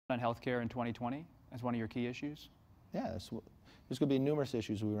on healthcare in 2020 as one of your key issues? Yeah, there's going to be numerous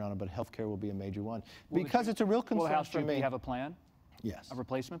issues we around it, but healthcare will be a major one. Because it's a real concern for me. Will you have a plan? Yes. A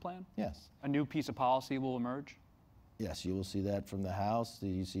replacement plan? Yes. A new piece of policy will emerge? Yes, you will see that from the House.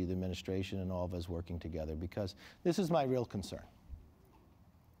 You see the administration and all of us working together, because this is my real concern.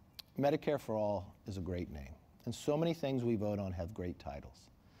 Medicare for All is a great name, and so many things we vote on have great titles.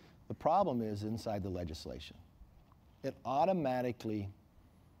 The problem is inside the legislation. It automatically,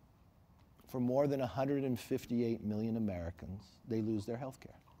 for more than 158 million Americans, they lose their health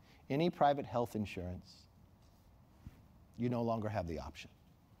care. Any private health insurance, you no longer have the option.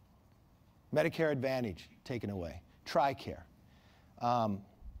 Medicare Advantage taken away. TRICARE.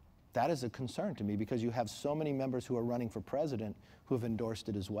 That is a concern to me, because you have so many members who are running for president who have endorsed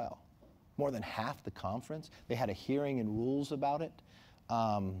it as well. More than half the conference. They had a hearing and rules about it.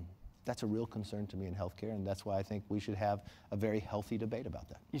 That's a real concern to me in healthcare, and that's why I think we should have a very healthy debate about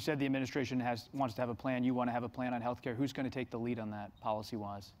that. You said the administration wants to have a plan. You want to have a plan on healthcare. Who's going to take the lead on that,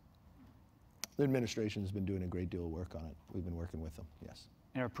 policy-wise? The administration has been doing a great deal of work on it. We've been working with them, yes.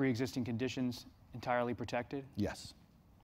 And are pre-existing conditions entirely protected? Yes.